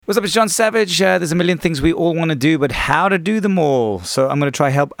What's up, it's John Savage. There's a million things we all want to do, but how to do them all. So I'm going to try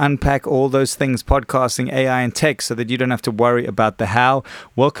help unpack all those things, podcasting, AI, and tech, so that you don't have to worry about the how.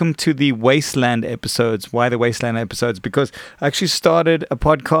 Welcome to the Wasteland episodes. Why the Wasteland episodes? Because I actually started a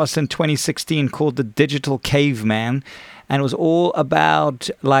podcast in 2016 called the Digital Caveman. And it was all about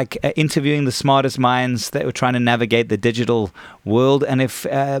interviewing the smartest minds that were trying to navigate the digital world. And if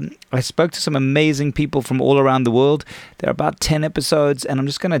I spoke to some amazing people from all around the world, there are about 10 episodes, and I'm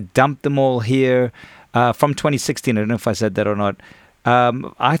just going to dump them all here from 2016. I don't know if I said that or not.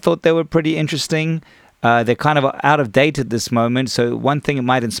 I thought they were pretty interesting. They're kind of out of date at this moment. So one thing, it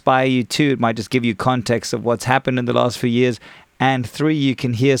might inspire you too. It might just give you context of what's happened in the last few years. And 3, you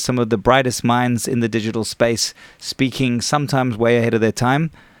can hear some of the brightest minds in the digital space speaking, sometimes way ahead of their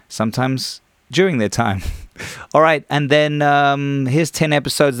time, sometimes during their time. All right, and then here's 10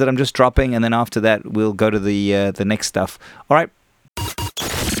 episodes that I'm just dropping, and then after that, we'll go to the next stuff. All right.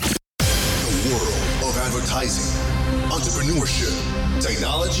 The world of advertising, entrepreneurship,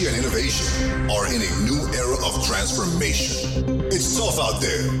 technology, and innovation are in a new era of transformation. It's tough out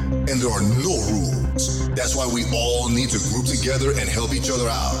there, and there are no rules. That's why we all need to group together and help each other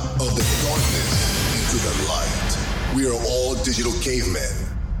out of the darkness into the light. We are all digital cavemen.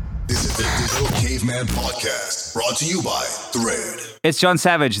 This is the Digital Caveman Podcast, brought to you by Thread. It's John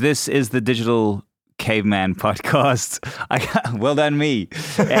Savage. This is the Digital Caveman Podcast. Well done, me.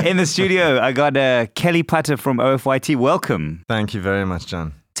 In the studio, I got Kelly Putter from OFyt. Welcome. Thank you very much,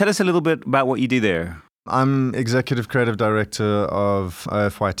 John. Tell us a little bit about what you do there. I'm Executive Creative Director of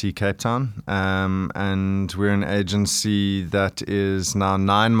OFyt Cape Town, and we're an agency that is now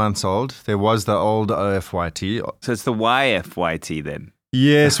 9 months old. There was the old OFyt. So it's the YFYT then?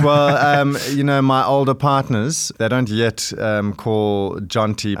 Yes, well, my older partners, they don't yet call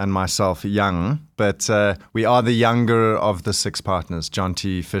Jonty and myself young, but we are the younger of the 6 partners,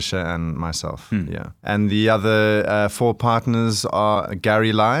 Jonty, Fisher, and myself. Yeah, and the other 4 partners are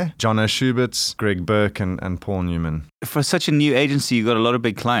Gary Lai, Jono Schubert, Greg Burke, and Paul Newman. For such a new agency, you've got a lot of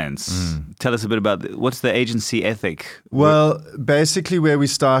big clients. Tell us a bit about what's the agency ethic? Well, basically where we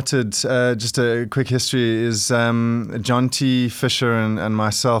started, just a quick history, is Jonty, Fisher, and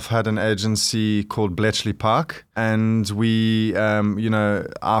myself had an agency called Bletchley Park. And we,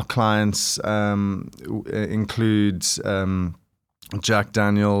 our clients include Jack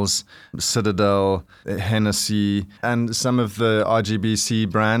Daniels, Citadel, Hennessy, and some of the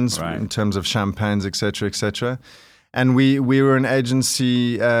RGBC brands in terms of champagnes, etc., etc. And we were an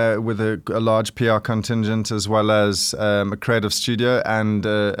agency with a large PR contingent, as well as a creative studio and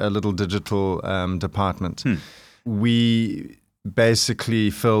a little digital department. We basically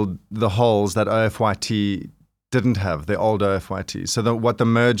filled the holes that OFyt didn't have, the old OFyt. So what the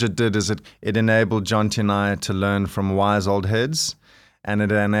merger did is it enabled Jonty and I to learn from wise old heads, and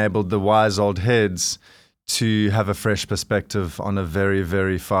it enabled the wise old heads to have a fresh perspective on a very,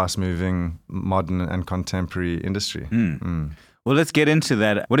 very fast-moving, modern and contemporary industry. Well, let's get into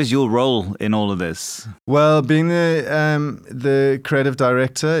that. What is your role in all of this? Well, being the creative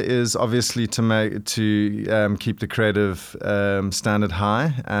director is obviously to keep the creative standard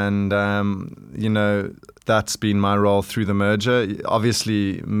high, and that's been my role through the merger.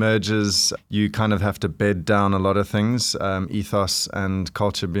 Obviously, mergers, you kind of have to bed down a lot of things, ethos and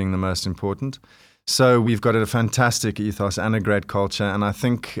culture being the most important. So we've got a fantastic ethos and a great culture, and I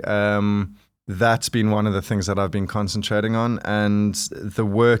think that's been one of the things that I've been concentrating on, and the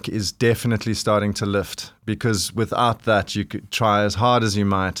work is definitely starting to lift, because without that, you could try as hard as you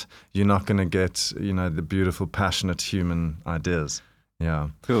might, you're not going to get, the beautiful, passionate human ideas. Yeah.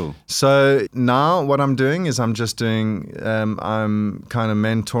 Cool. So now what I'm doing is I'm kind of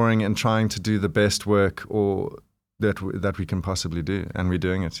mentoring and trying to do the best work that we can possibly do, and we're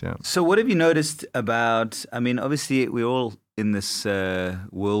doing it, yeah. So what have you noticed about, obviously we're all in this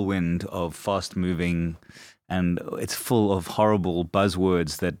whirlwind of fast-moving, and it's full of horrible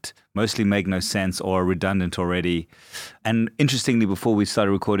buzzwords that mostly make no sense or are redundant already. And interestingly, before we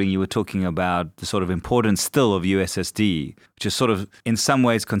started recording, you were talking about the sort of importance still of USSD, which is sort of in some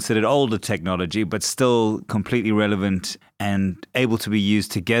ways considered older technology, but still completely relevant and able to be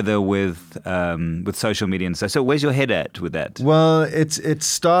used together with social media and stuff. So where's your head at with that? Well, it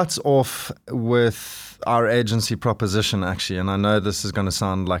starts off with our agency proposition, actually, and I know this is going to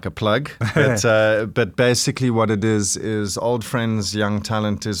sound like a plug, but basically what it is Old Friends, Young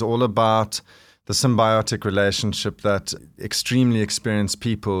Talent is all about the symbiotic relationship that extremely experienced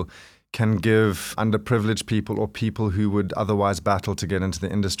people can give underprivileged people or people who would otherwise battle to get into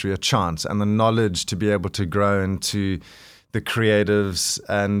the industry a chance, and the knowledge to be able to grow into the creatives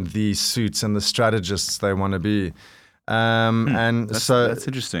and the suits and the strategists they want to be. And that's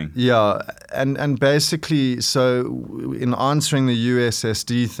interesting. Yeah, and basically, so in answering the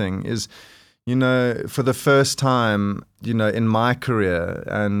USSD thing is, for the first time, in my career,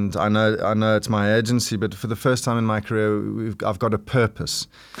 and I know it's my agency, but for the first time in my career, I've got a purpose,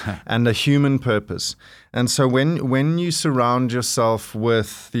 and a human purpose. And so when you surround yourself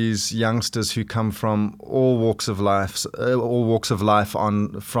with these youngsters who come from all walks of life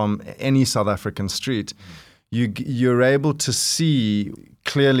from any South African street, you're able to see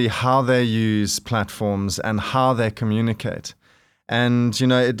clearly how they use platforms and how they communicate. And,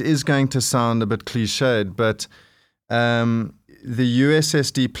 it is going to sound a bit cliched, but the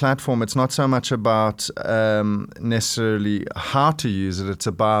USSD platform, it's not so much about necessarily how to use it. It's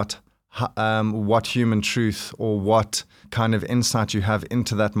about what human truth or what kind of insight you have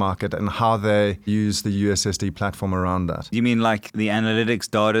into that market and how they use the USSD platform around that. You mean like the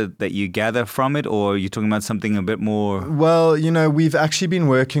analytics data that you gather from it, or are you talking about something a bit more? Well, we've actually been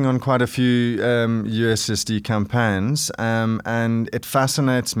working on quite a few USSD campaigns, and it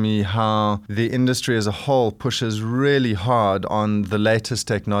fascinates me how the industry as a whole pushes really hard on the latest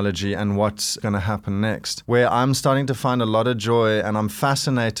technology and what's going to happen next. Where I'm starting to find a lot of joy, and I'm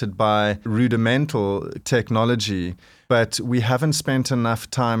fascinated by rudimental technology, but we haven't spent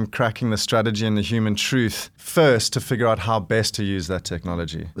enough time cracking the strategy and the human truth first to figure out how best to use that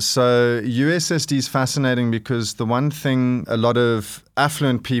technology. So USSD is fascinating because the one thing a lot of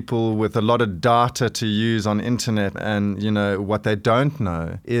affluent people with a lot of data to use on internet and, what they don't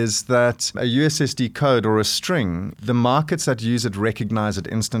know is that a USSD code or a string, the markets that use it recognize it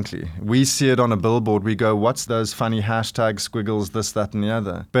instantly. We see it on a billboard. We go, what's those funny hashtags, squiggles, this, that, and the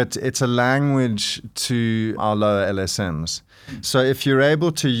other? But it's a language to our lower LSMs. So if you're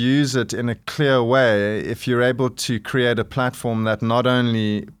able to use it in a clear way, if you're able to create a platform that not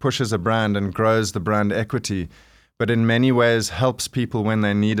only pushes a brand and grows the brand equity, but in many ways helps people when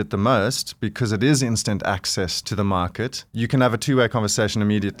they need it the most, because it is instant access to the market, you can have a two-way conversation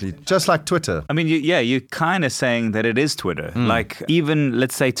immediately, just like Twitter. I mean, you're kind of saying that it is Twitter. Like, even,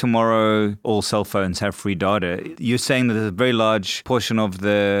 let's say tomorrow, all cell phones have free data. You're saying that there's a very large portion of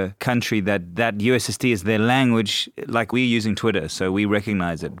the country that USSD is their language, like we're using Twitter, so we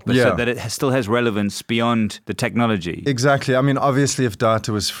recognize it. But so that it still has relevance beyond the technology. Exactly. I mean, obviously, if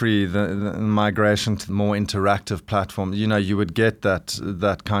data was free, the migration to more interactive platform, you would get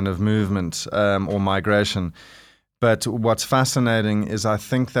that kind of movement or migration. But what's fascinating is I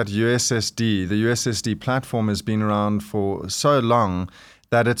think that the USSD platform has been around for so long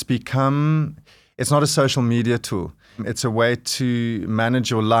that it's not a social media tool. It's a way to manage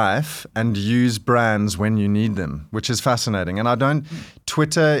your life and use brands when you need them, which is fascinating. And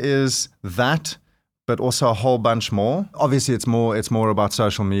Twitter is that, but also a whole bunch more. Obviously, it's more about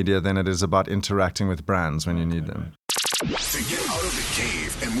social media than it is about interacting with brands when you need them. To get out of the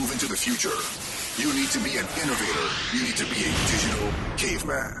cave and move into the future, you need to be an innovator. You need to be a digital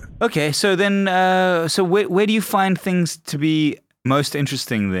caveman. Okay, so then, where do you find things to be most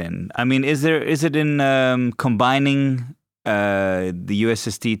interesting then? I mean, is it in combining the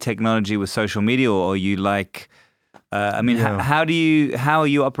USSD technology with social media, or are you like? How are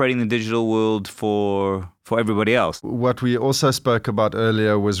you operating the digital world for everybody else? What we also spoke about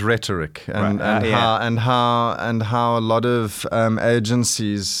earlier was rhetoric and how a lot of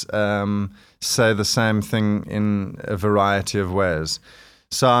agencies say the same thing in a variety of ways.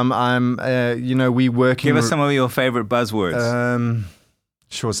 So we working. Give us some of your favorite buzzwords.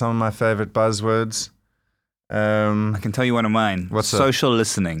 Sure, some of my favorite buzzwords. I can tell you one of mine. What's social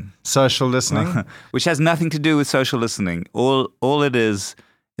listening? Social listening, which has nothing to do with social listening. All it is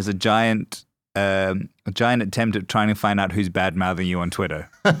a giant attempt at trying to find out who's bad mouthing you on Twitter.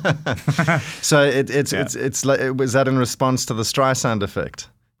 So it's like, was that in response to the Streisand effect?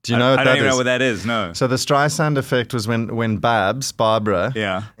 Do you know what that is? I don't even know what that is. No. So the Streisand effect was when Barbara,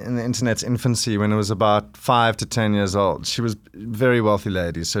 in the internet's infancy, when it was about 5 to 10 years old, she was a very wealthy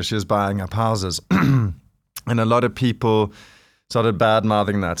lady, so she was buying up houses. And a lot of people started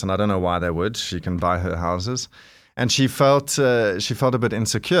bad-mouthing that, and I don't know why they would. She can buy her houses. And she felt a bit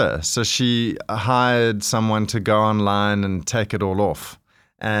insecure, so she hired someone to go online and take it all off.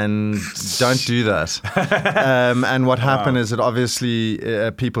 And don't do that. And what happened is that obviously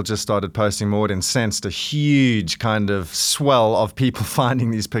people just started posting more. It incensed a huge kind of swell of people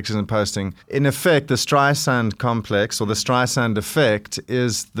finding these pictures and posting. In effect, the Streisand complex or the Streisand effect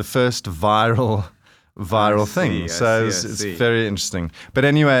is the first viral thing. So it's very interesting. But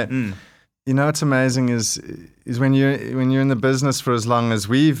anyway, what's amazing is when you're in the business for as long as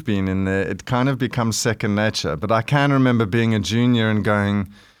we've been in there, it kind of becomes second nature. But I can remember being a junior and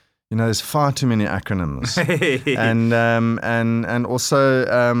going, there's far too many acronyms, and also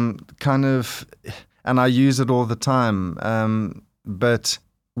kind of, and I use it all the time. But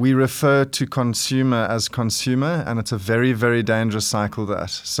we refer to consumer as consumer, and it's a very, very dangerous cycle. That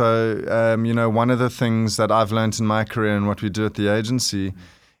so, one of the things that I've learned in my career and what we do at the agency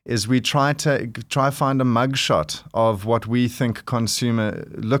is we try find a mugshot of what we think consumer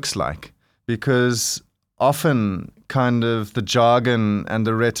looks like, because often kind of the jargon and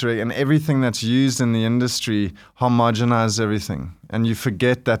the rhetoric and everything that's used in the industry homogenize everything, and you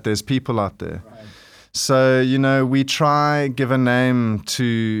forget that there's people out there. Right. So, we give a name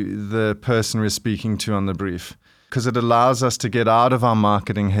to the person we're speaking to on the brief, because it allows us to get out of our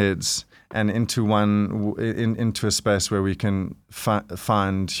marketing heads and into a space where we can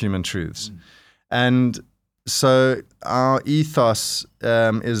find human truths. And so our ethos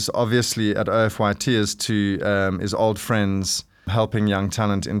is obviously at OFyt is old friends helping young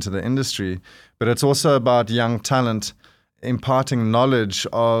talent into the industry, but it's also about young talent imparting knowledge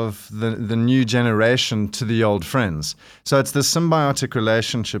of the new generation to the old friends. So it's this symbiotic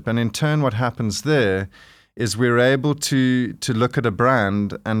relationship, and in turn what happens there is we're able to look at a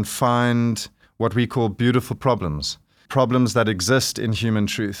brand and find what we call beautiful problems that exist in human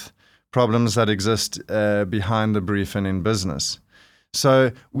truth, problems that exist behind the brief and in business.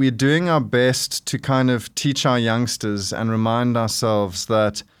 So we're doing our best to kind of teach our youngsters and remind ourselves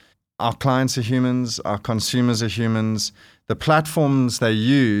that our clients are humans, our consumers are humans. The platforms they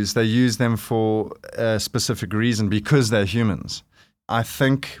use them for a specific reason because they're humans. I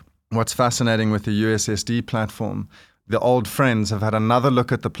think what's fascinating with the USSD platform, the old friends have had another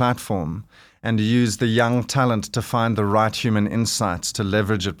look at the platform and use the young talent to find the right human insights to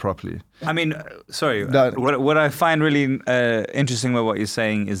leverage it properly. I mean, what I find really interesting about what you're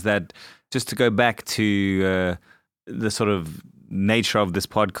saying is that, just to go back to the sort of nature of this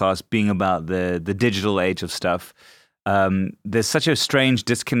podcast being about the digital age of stuff, there's such a strange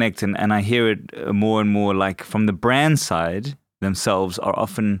disconnect, and I hear it more and more, like from the brand side themselves are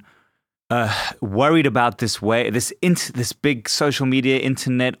often worried about this big social media,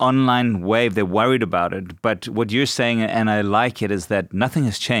 internet, online wave. They're worried about it. But what you're saying, and I like it, is that nothing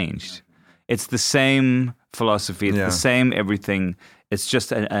has changed. It's the same philosophy. It's the same everything. It's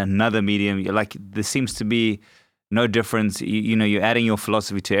just another medium. Like, there seems to be no difference. You're adding your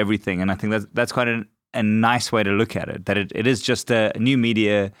philosophy to everything. And I think that's quite a nice way to look at it, that it is just a new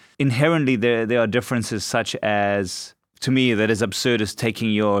media. Inherently, there are differences, such as, to me, that is absurd as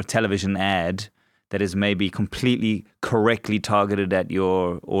taking your television ad that is maybe completely correctly targeted at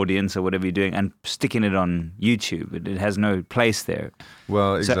your audience or whatever you're doing and sticking it on YouTube. It has no place there.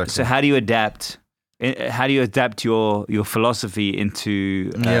 Well, exactly. So how do you adapt? How do you adapt your philosophy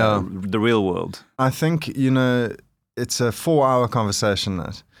into the real world? I think, it's a 4-hour conversation,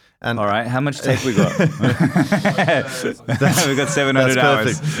 that. And all right, how much tape we got? We've got 700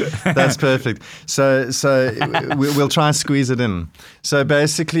 hours. That's perfect. So we'll try and squeeze it in. So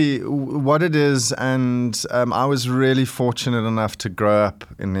basically what it is, and I was really fortunate enough to grow up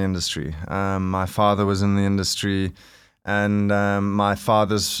in the industry. My father was in the industry, and my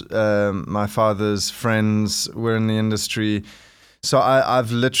father's friends were in the industry. So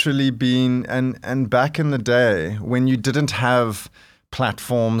I've literally been, and back in the day when you didn't have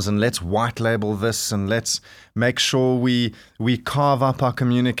platforms and let's white label this and let's make sure we carve up our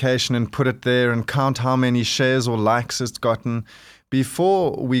communication and put it there and count how many shares or likes it's gotten.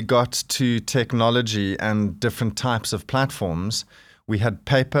 Before we got to technology and different types of platforms, we had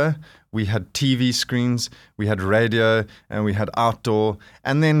paper, we had TV screens, we had radio, and we had outdoor,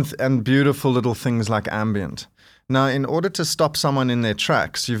 and beautiful little things like ambient. Now, in order to stop someone in their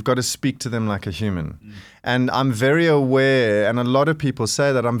tracks, you've got to speak to them like a human. And I'm very aware, and a lot of people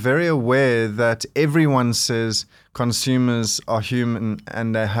say that, I'm very aware that everyone says consumers are human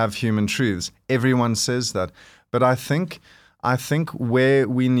and they have human truths. Everyone says that. But I think where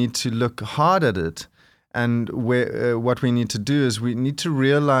we need to look hard at it, and what we need to do is we need to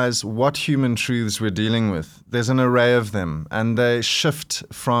realize what human truths we're dealing with. There's an array of them, and they shift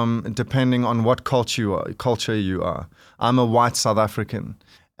from depending on what culture you are. I'm a white South African,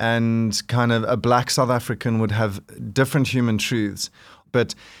 and kind of a black South African would have different human truths.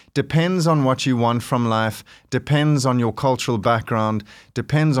 But depends on what you want from life, depends on your cultural background,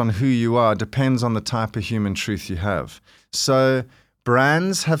 depends on who you are, depends on the type of human truth you have. So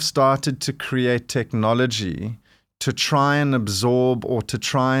brands have started to create technology to try and absorb or to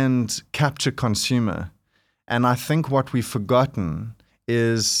try and capture consumer. And I think what we've forgotten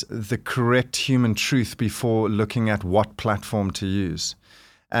is the correct human truth before looking at what platform to use.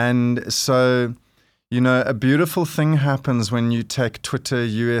 And so, A beautiful thing happens when you take Twitter,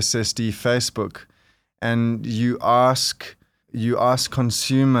 USSD, Facebook, and you ask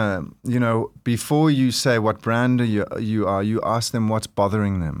consumer, before you say what brand you are, you ask them what's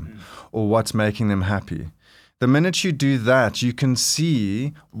bothering them or what's making them happy. The minute you do that, you can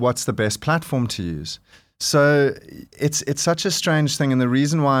see what's the best platform to use. So it's such a strange thing. And the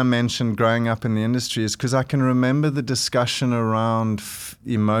reason why I mentioned growing up in the industry is because I can remember the discussion around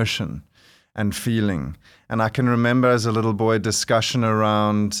emotion and feeling. And I can remember as a little boy discussion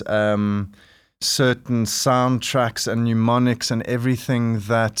around certain soundtracks and mnemonics and everything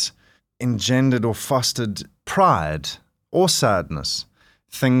that engendered or fostered pride or sadness.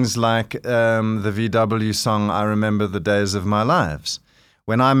 Things like the VW song, I Remember the Days of My Lives.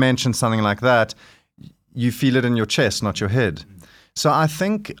 When I mention something like that, you feel it in your chest, not your head. So I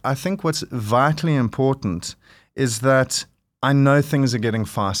think what's vitally important is that I know things are getting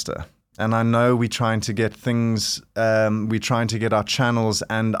faster. And I know we're trying to get our channels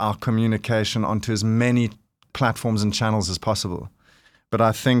and our communication onto as many platforms and channels as possible. But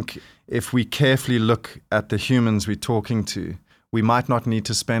I think if we carefully look at the humans we're talking to, we might not need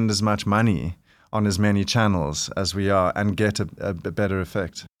to spend as much money on as many channels as we are and get a better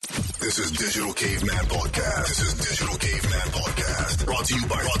effect. This is Digital Caveman Podcast. Brought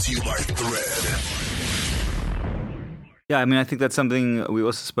to you by Thread. Yeah, I mean, I think that's something we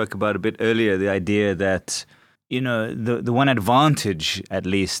also spoke about a bit earlier, the idea that, the one advantage, at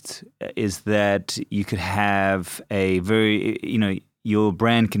least, is that you could have a very, your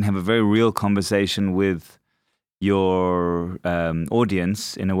brand can have a very real conversation with your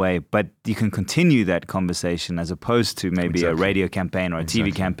audience in a way, but you can continue that conversation as opposed to maybe a radio campaign or a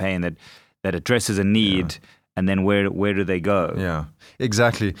TV campaign that addresses a need. Yeah. And then where do they go? Yeah,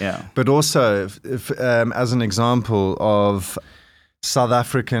 exactly. Yeah. But also, if as an example of South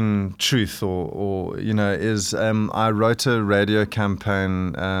African truth, is I wrote a radio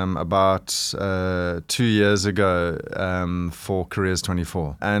campaign about 2 years ago for Careers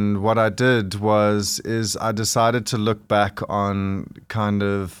 24, and what I did is I decided to look back on kind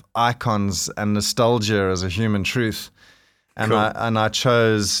of icons and nostalgia as a human truth. And cool. I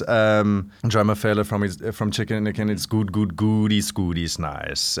chose drummer fella from Chicken Nick, and it's goodies,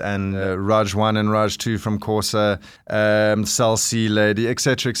 nice. And Raj 1 and Raj 2 from Corsa, Cell C Lady,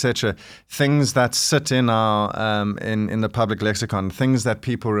 etc. Things that sit in our in the public lexicon, things that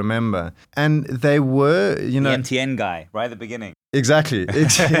people remember. And they were, the MTN guy right at the beginning. Exactly.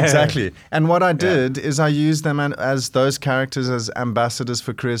 And what I did is I used them as those characters as ambassadors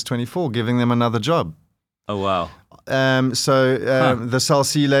for Careers 24, giving them another job. Oh, wow. The Cell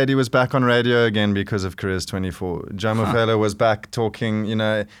C Lady was back on radio again because of Careers 24. Jamofela was back talking,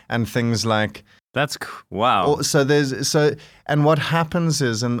 and things like... That's wow. And what happens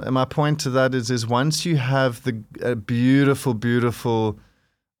is, and my point to that is once you have the beautiful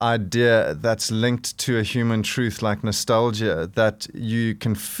idea that's linked to a human truth like nostalgia that you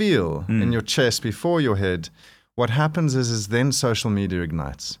can feel in your chest before your head, what happens is then social media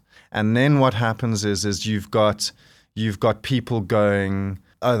ignites. And then what happens is you've got people going,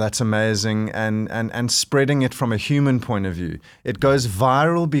 oh, that's amazing, and spreading it from a human point of view. It goes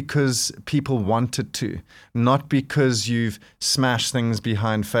viral because people want it to, not because you've smashed things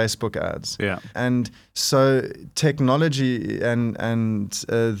behind Facebook ads. Yeah. And so technology and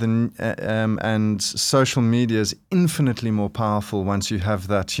social media is infinitely more powerful once you have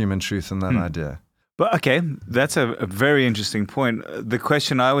that human truth and that idea. But okay, that's a very interesting point. The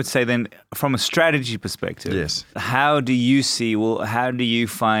question I would say then, from a strategy perspective, yes, how do you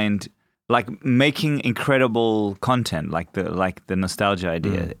find, like, making incredible content, like the nostalgia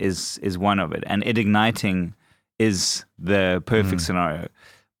idea is one of it, and it igniting is the perfect scenario.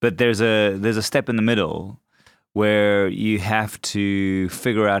 But there's a step in the middle where you have to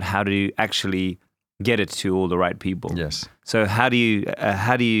figure out how to actually get it to all the right people. Yes. So how do you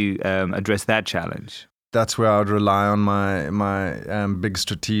address that challenge? That's where I would rely on my big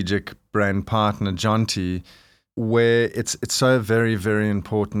strategic brand partner, Jonty, where it's so very, very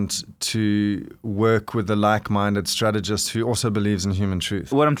important to work with a like-minded strategist who also believes in human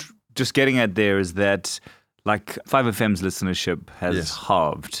truth. What I'm just getting at there is that, like, 5FM's listenership has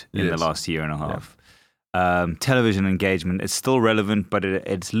halved in the last year and a half. Yeah. Television engagement is still relevant, but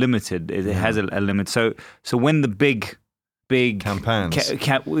it's limited. It has a limit. So when the big campaigns,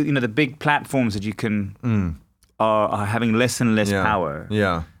 the big platforms that you can are having less and less power.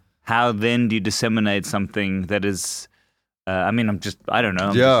 Yeah. How then do you disseminate something that is? I don't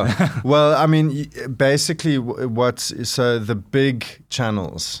know. Well, I mean, basically, so the big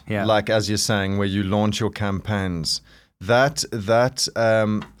channels, like as you're saying, where you launch your campaigns. that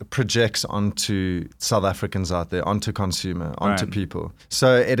projects onto South Africans out there, onto consumer, onto people.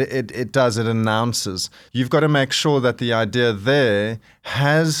 So it announces. You've got to make sure that the idea there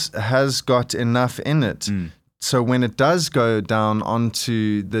has got enough in it. So when it does go down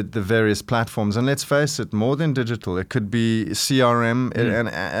onto the various platforms, and let's face it, more than digital, it could be CRM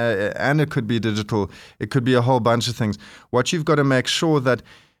and it could be digital. It could be a whole bunch of things. What you've got to make sure that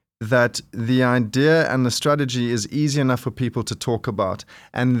the idea and the strategy is easy enough for people to talk about,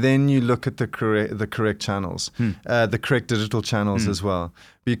 and then you look at the correct channels, the correct digital channels as well.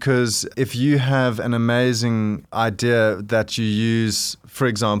 Because if you have an amazing idea that you use, for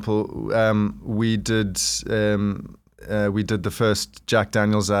example, we did the first Jack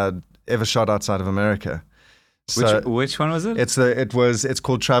Daniels ad ever shot outside of America. So which one was it? It's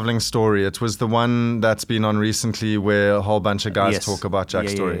called Traveling Story. It was the one that's been on recently where a whole bunch of guys talk about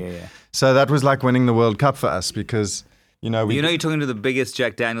Jack's story. Yeah. So that was like winning the World Cup for us because, you're talking to the biggest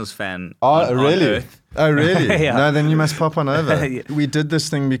Jack Daniels fan really? on Earth. Oh, really? Yeah. No, then you must pop on over. We did this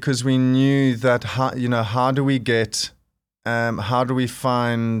thing because we knew that, how do we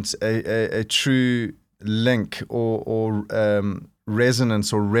find a true link or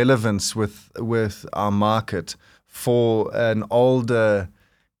resonance or relevance with our market for an older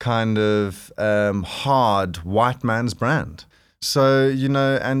kind of hard white man's brand. So,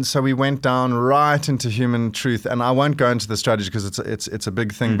 and so we went down right into human truth, and I won't go into the strategy because it's a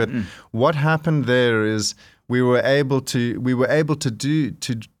big thing. But what happened there is we were able to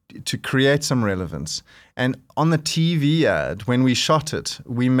create some relevance. And on the TV ad, when we shot it,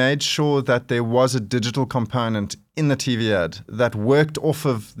 we made sure that there was a digital component in the TV ad that worked off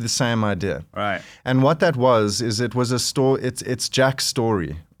of the same idea. Right. And what that was is it was a story. It's Jack's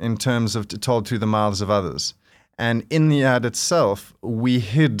story in terms of told through the mouths of others. And in the ad itself, we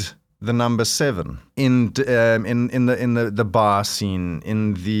hid the number 7 in the bar scene,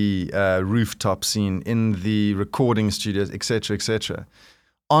 in the rooftop scene, in the recording studios, etc., etc.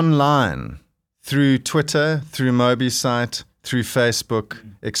 Online, through Twitter, through OFyt, through Facebook,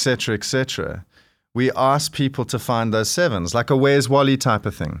 etc., etc. We ask people to find those 7s, like a Where's Wally type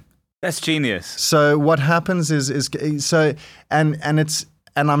of thing. That's genius. So what happens is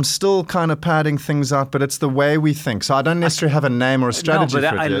I'm still kind of padding things out, but it's the way we think. So I don't necessarily have a name or a strategy for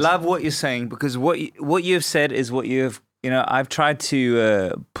it. I love what you're saying, because what you've said is what you've, I've tried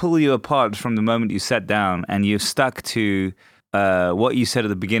to pull you apart from the moment you sat down, and you've stuck to what you said at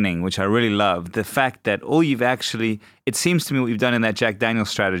the beginning, which I really love. The fact that it seems to me what you've done in that Jack Daniels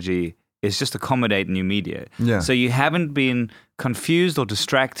strategy is just accommodate new media. Yeah. So you haven't been confused or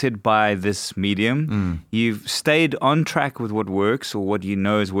distracted by this medium. You've stayed on track with what works or what you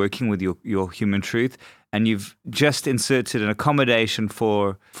know is working with your human truth, and you've just inserted an accommodation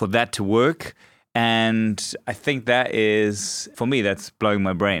for that to work. And I think that is, for me, that's blowing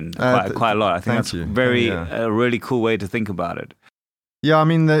my brain quite a lot. I think that's a really cool way to think about it. Yeah, I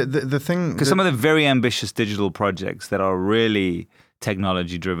mean, the thing... Because some of the very ambitious digital projects that are really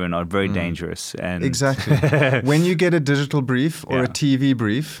technology driven are very dangerous. And exactly. When you get a digital brief or a TV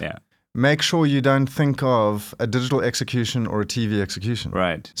brief, make sure you don't think of a digital execution or a TV execution.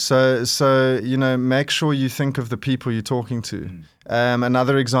 Right. So make sure you think of the people you're talking to.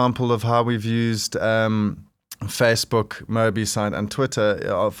 Another example of how we've used Facebook, OFyt, and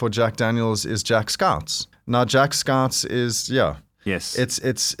Twitter for Jack Daniels is Jack Scouts. Now, Jack Scouts is yes.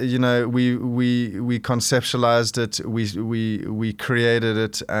 It's we conceptualized it, we created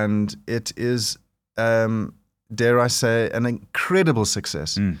it, and it is dare I say an incredible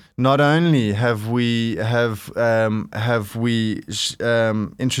success. Not only have we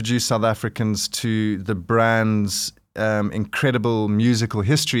introduced South Africans to the brand's incredible musical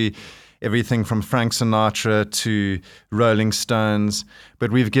history, everything from Frank Sinatra to Rolling Stones,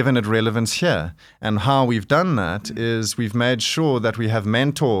 but we've given it relevance here. And how we've done that is we've made sure that we have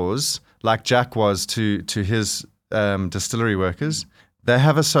mentors, like Jack was to his distillery workers. They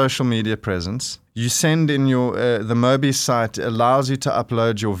have a social media presence. You send in your, the OFyt allows you to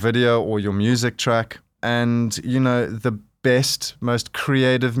upload your video or your music track, and the best, most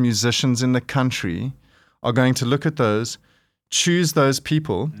creative musicians in the country are going to look at those, choose those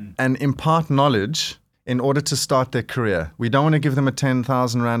people, and impart knowledge in order to start their career. We don't want to give them a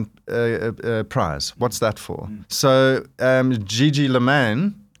 10,000 Rand prize. What's that for? So Gigi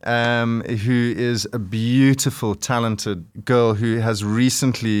Lemaine, who is a beautiful, talented girl who has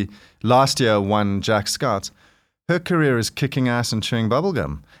recently, last year, won Jack Scouts, her career is kicking ass and chewing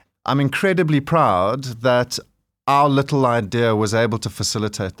bubblegum. I'm incredibly proud that our little idea was able to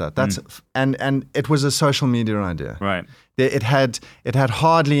facilitate that. That's and it was a social media idea. Right. It had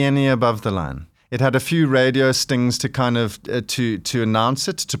hardly any above the line. It had a few radio stings to kind of to announce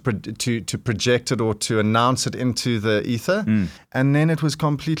it, to project it or to announce it into the ether, and then it was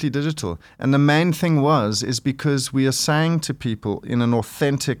completely digital. And the main thing is because we are saying to people in an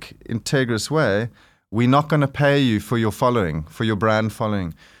authentic, integrous way, we're not going to pay you for your following, for your brand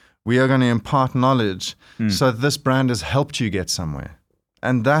following. We are going to impart knowledge so this brand has helped you get somewhere.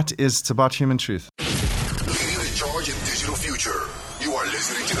 And it's about human truth. Leading the charge in digital future. You are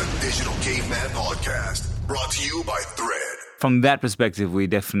listening to the Digital Caveman podcast, brought to you by Thread. From that perspective, we're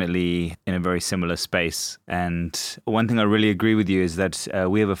definitely in a very similar space. And one thing I really agree with you is that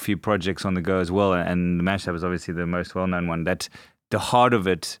we have a few projects on the go as well. And the Mashup is obviously the most well-known one. That the heart of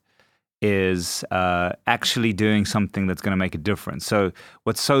it is actually doing something that's going to make a difference. So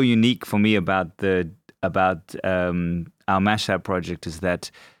what's so unique for me about our Mashup project is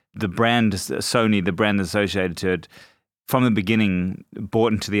that the brand Sony, the brand associated to it, from the beginning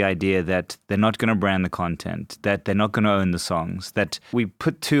bought into the idea that they're not going to brand the content, that they're not going to own the songs, that we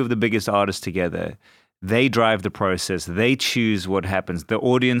put two of the biggest artists together. They drive the process. They choose what happens. The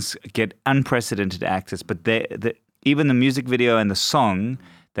audience get unprecedented access, but even the music video and the song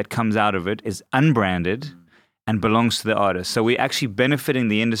that comes out of it is unbranded and belongs to the artist. So we're actually benefiting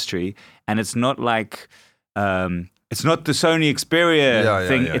the industry, and it's not like it's not the Sony Xperia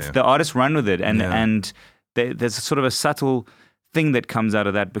thing. It's the artists run with it, and there's sort of a subtle thing that comes out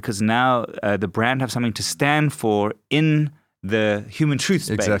of that because now the brand have something to stand for in the human truth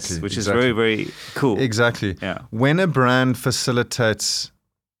space, which is very, very cool. Exactly. Yeah. When a brand facilitates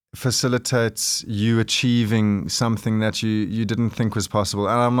you achieving something that you didn't think was possible,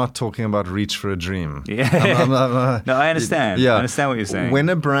 and I'm not talking about reach for a dream. Yeah. No, I understand. I understand what you're saying. When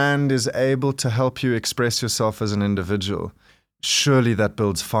a brand is able to help you express yourself as an individual, surely that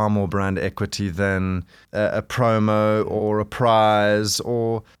builds far more brand equity than a promo or a prize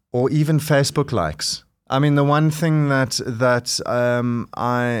or even Facebook likes. I mean, the one thing that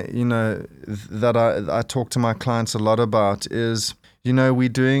I talk to my clients a lot about is,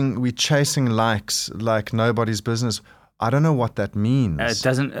 we're chasing likes like nobody's business. I don't know what that means.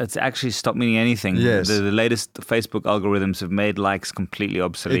 It's actually stopped meaning anything. Yes. The latest Facebook algorithms have made likes completely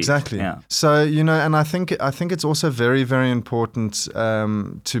obsolete. Exactly. Yeah. So, and I think it's also very, very important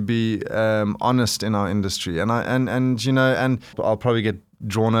to be honest in our industry. And I'll probably get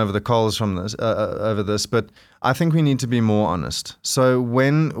drawn over the coals from this over this, but I think we need to be more honest. So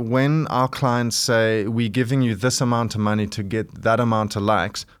when our clients say we're giving you this amount of money to get that amount of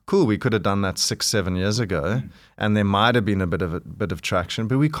likes, cool, we could have done that 6-7 years ago, and there might have been a bit of traction,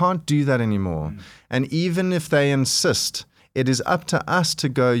 but we can't do that anymore. And even if they insist, it is up to us to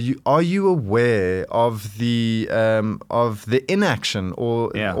go, are you aware of the inaction or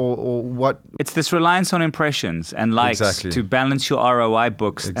what? It's this reliance on impressions and likes to balance your ROI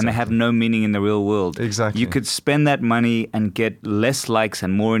books, and they have no meaning in the real world. Exactly. You could spend that money and get less likes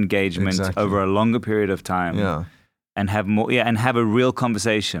and more engagement over a longer period of time. Yeah. And have more, and have a real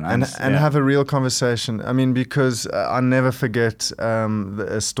conversation. Have a real conversation. I mean, because I never forget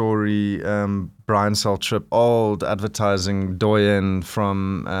a story. Brian Saltrip, old advertising doyen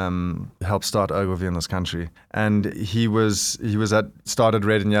from helped start Ogilvy in this country, and he started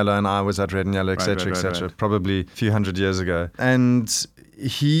Red and Yellow, and I was at Red and Yellow, etc., etc. Probably a few hundred years ago, and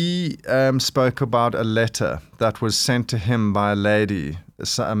he spoke about a letter that was sent to him by a lady,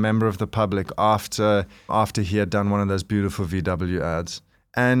 a member of the public, after he had done one of those beautiful VW ads.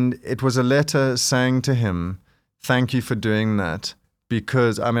 And it was a letter saying to him, thank you for doing that,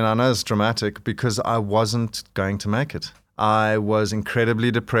 because, I know it's dramatic, because I wasn't going to make it. I was incredibly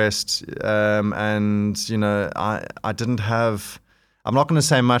depressed, and, I didn't have, I'm not going to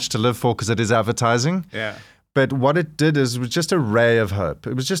say much to live for because it is advertising. Yeah. But what it did is it was just a ray of hope.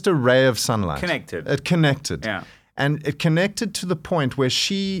 It was just a ray of sunlight. It connected. Yeah. And it connected to the point where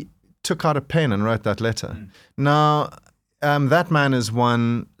she took out a pen and wrote that letter. Now, that man has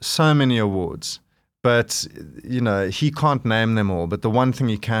won so many awards, but, he can't name them all. But the one thing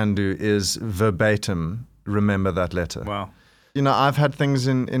he can do is verbatim remember that letter. Wow. I've had things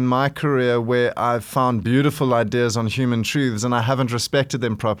in my career where I've found beautiful ideas on human truths and I haven't respected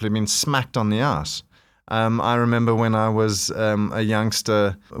them properly, been smacked on the ass. I remember when I was a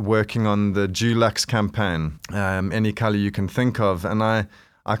youngster working on the Dulux campaign, Any Color You Can Think Of, and I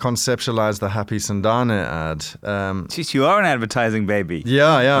conceptualized the Happy Sandane ad. Jeez, you are an advertising baby.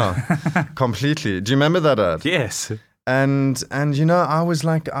 Yeah, completely. Do you remember that ad? Yes. And I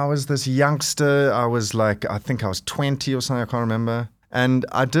was this youngster. I think I was 20 or something, I can't remember. And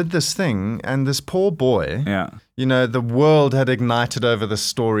I did this thing, and this poor boy, the world had ignited over the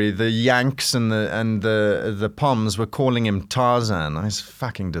story. The Yanks and the Poms were calling him Tarzan. It's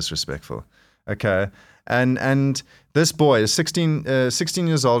fucking disrespectful. Okay. And this boy, 16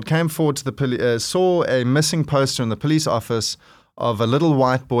 years old, came forward to the police, saw a missing poster in the police office of a little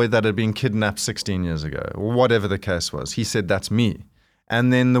white boy that had been kidnapped 16 years ago, or whatever the case was. He said, that's me.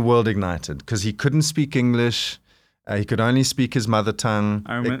 And then the world ignited because he couldn't speak English. He could only speak his mother tongue.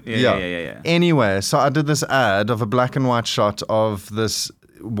 I remember. Yeah. Anyway, so I did this ad of a black and white shot of this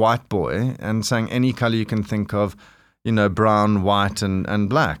white boy and saying any color you can think of, brown, white, and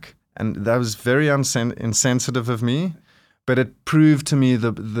black. And that was very insensitive of me, but it proved to me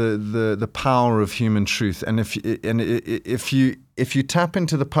the power of human truth. And if you tap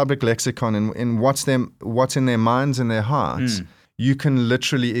into the public lexicon and what's in their minds and their hearts, you can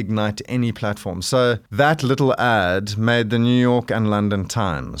literally ignite any platform. So that little ad made the New York and London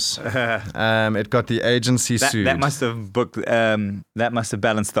Times. It got the agency sued. That must have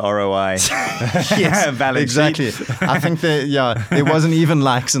balanced the ROI. Balance exactly. sheet. I think it wasn't even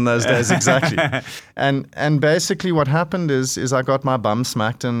likes in those days. Exactly. And basically what happened is I got my bum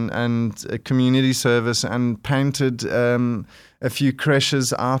smacked and a community service and painted a few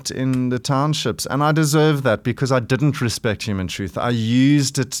creches out in the townships. And I deserve that because I didn't respect human truth. I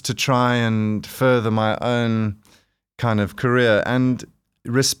used it to try and further my own kind of career and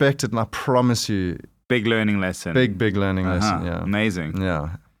respect it. And I promise you. Big learning lesson. Big learning lesson, yeah. Amazing.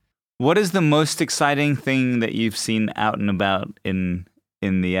 Yeah. What is the most exciting thing that you've seen out and about in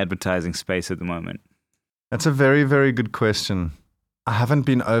the advertising space at the moment? That's a very, very good question. I haven't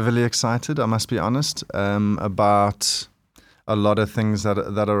been overly excited, I must be honest, about a lot of things that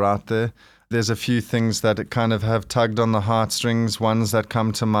are out there. There's a few things that kind of have tugged on the heartstrings. Ones that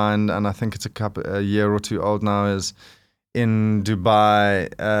come to mind, and I think it's a year or two old now, is in Dubai,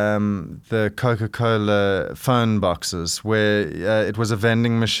 the Coca-Cola phone boxes, where it was a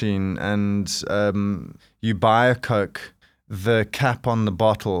vending machine, and you buy a Coke, the cap on the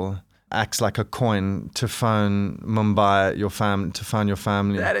bottle acts like a coin to phone Mumbai, your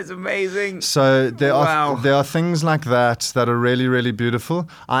family. That is amazing. So there are things like that are really, really beautiful.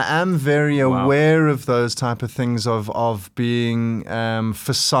 I am very aware of those type of things of being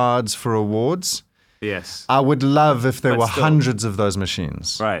facades for awards. Yes. I would love if there were hundreds of those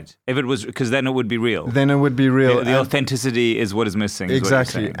machines. Right. If it was, because then it would be real. The authenticity is what is missing.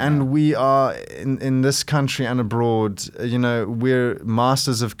 Exactly. And we are, in this country and abroad, we're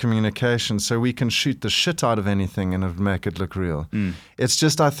masters of communication, so we can shoot the shit out of anything and make it look real. It's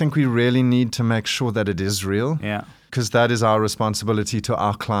just, I think we really need to make sure that it is real. Yeah. Because that is our responsibility to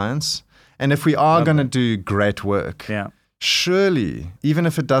our clients. And if we are going to do great work, surely, even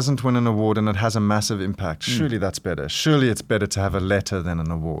if it doesn't win an award and it has a massive impact, surely that's better. Surely it's better to have a letter than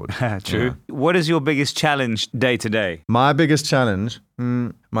an award. True. Yeah. What is your biggest challenge day to day? My biggest challenge?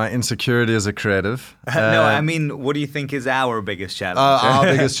 My insecurity as a creative. No, I mean, what do you think is our biggest challenge? Our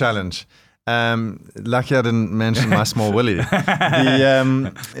biggest challenge. Lucky I didn't mention my small willy.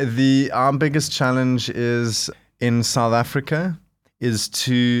 Our biggest challenge is in South Africa. Is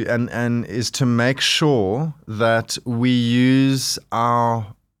to make sure that we use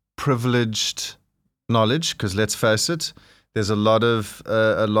our privileged knowledge, because let's face it, there's a lot of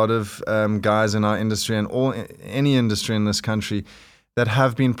guys in our industry and any industry in this country that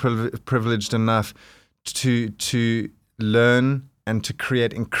have been privileged enough to learn and to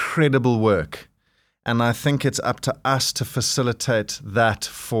create incredible work. And I think it's up to us to facilitate that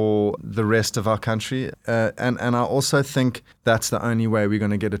for the rest of our country. And I also think that's the only way we're going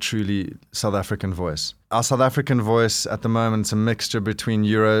to get a truly South African voice. Our South African voice at the moment is a mixture between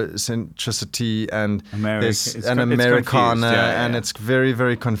Eurocentricity and Americana, and it's very,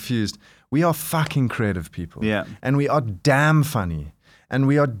 very confused. We are fucking creative people. Yeah. And we are damn funny. And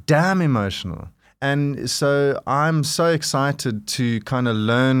we are damn emotional. And so I'm so excited to kind of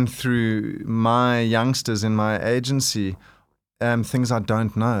learn through my youngsters in my agency things I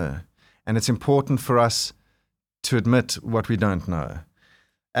don't know. And it's important for us to admit what we don't know.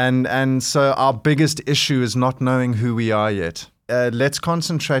 And so our biggest issue is not knowing who we are yet. Let's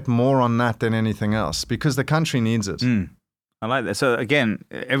concentrate more on that than anything else, because the country needs it. I like that. So again,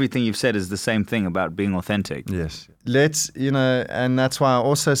 everything you've said is the same thing about being authentic. Yes. And that's why I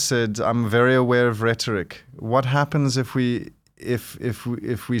also said I'm very aware of rhetoric. What happens if we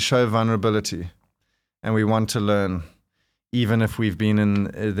show vulnerability and we want to learn, even if we've been in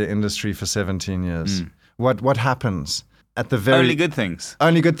the industry for 17 years? What happens? At the very only good things.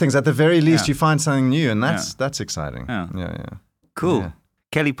 Only good things. At the very least, you find something new, and that's exciting. Yeah. Cool. Yeah.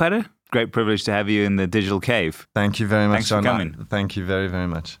 Kelly Potter, great privilege to have you in the Digital Cave. Thank you very much, Thanks John. for coming. Thank you very, very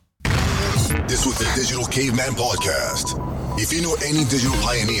much. This was the Digital Caveman podcast. If you know any digital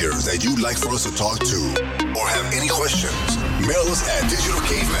pioneers that you'd like for us to talk to or have any questions, mail us at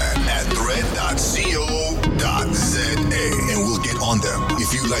digitalcaveman@digitalcaveman.com. thread.co.za and we'll get on them.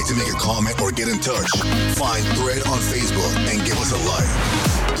 If you'd like to make a comment or get in touch, find Thread on Facebook and give us a like.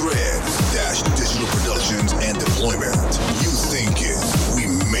 Thread-Digital Productions and Deployment. You think it.